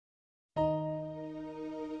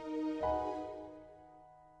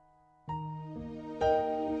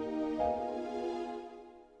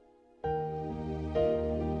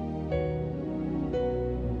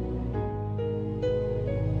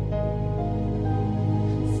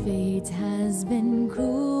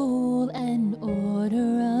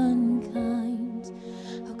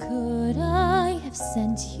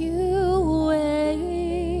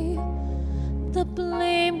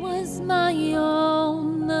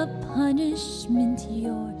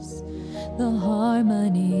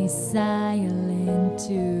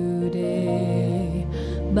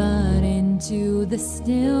the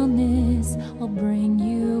stillness, I'll bring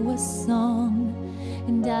you a song,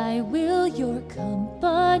 and I will your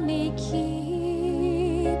company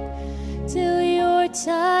keep till your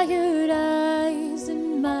tired eyes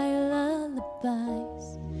and my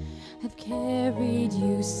lullabies have carried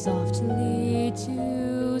you softly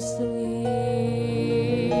to sleep.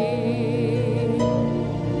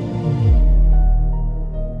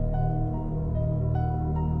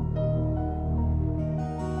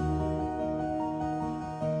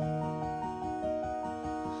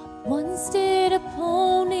 Once did a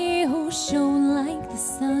pony who shone like the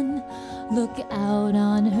sun look out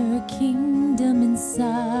on her kingdom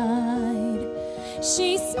inside.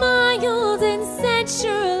 She smiled and said,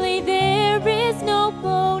 surely there is no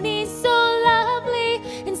pony so lovely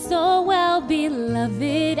and so well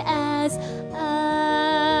beloved as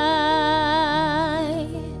I.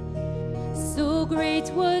 So great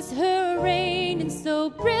was her reign and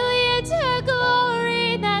so brilliant her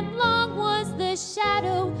glory that long was the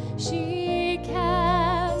shadow she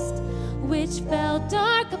cast, which fell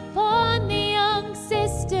dark upon the young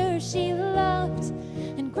sister she loved,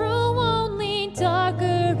 and grew only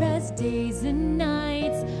darker as days and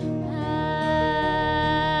nights passed.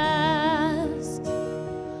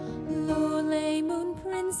 Lullaby, moon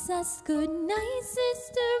princess, good night,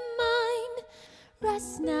 sister mine.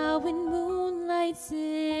 Rest now in moonlight's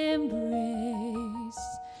embrace.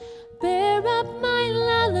 Bear up my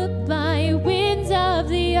lullaby, winds of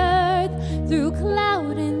the earth, through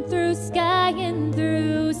cloud and through sky and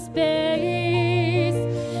through space.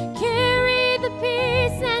 Carry the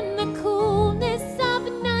peace and the coolness of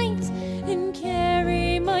night, and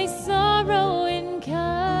carry my sorrow in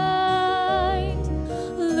kind.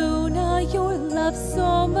 Luna, your love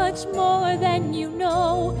so much more than you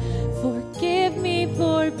know. Forgive me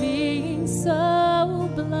for being so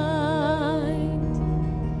blind.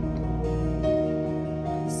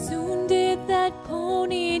 Soon did that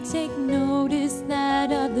pony take notice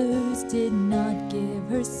that others did not give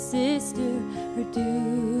her sister her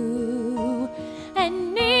due,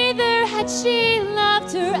 and neither had she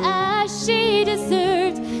loved her as she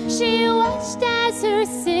deserved. She watched as her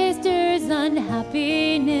sister's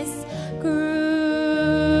unhappiness grew.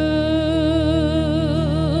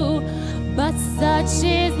 But such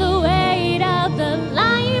is the weight of the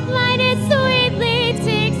limelight, it sweetly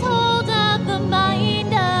takes hold of the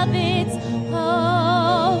mind of its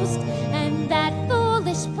host. And that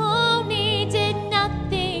foolish pony did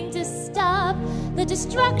nothing to stop the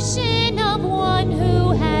destruction of one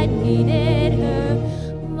who had needed her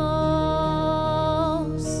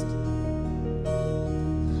most.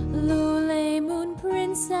 Lullaby, moon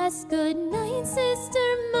princess, good night,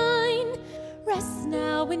 sister mine. Rest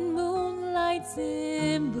now in moonlight's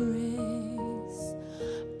embrace.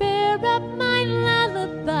 Bear up my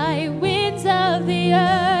lullaby, winds of the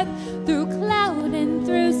earth, through cloud and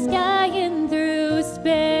through sky and through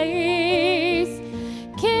space.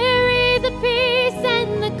 Carry the peace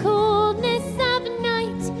and the coolness of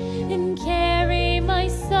night, and carry my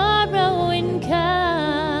sorrow in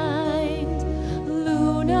kind.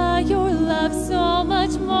 Luna, your love so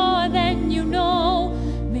much more than you know.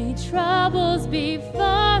 May troubles be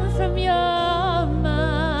far from your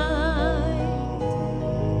mind,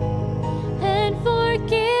 and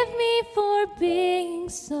forgive me for being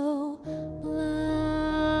so blind.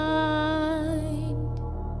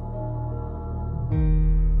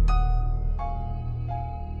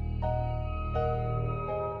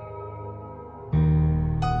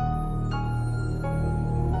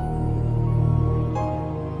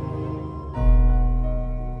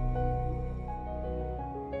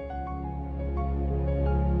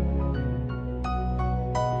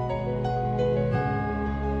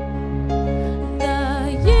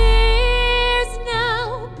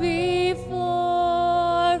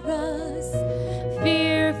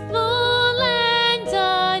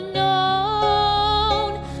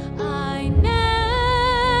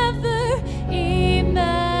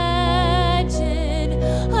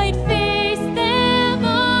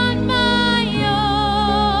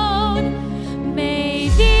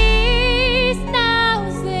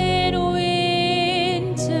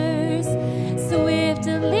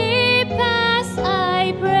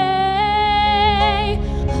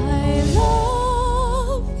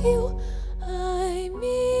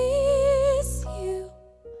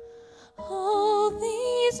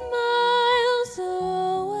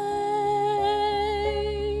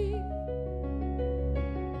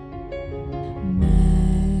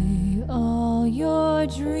 Your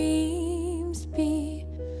dreams be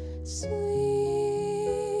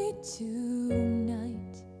sweet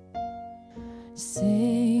tonight,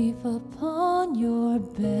 safe upon your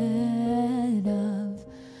bed.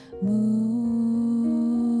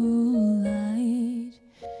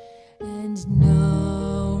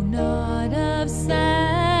 No, not of sadness.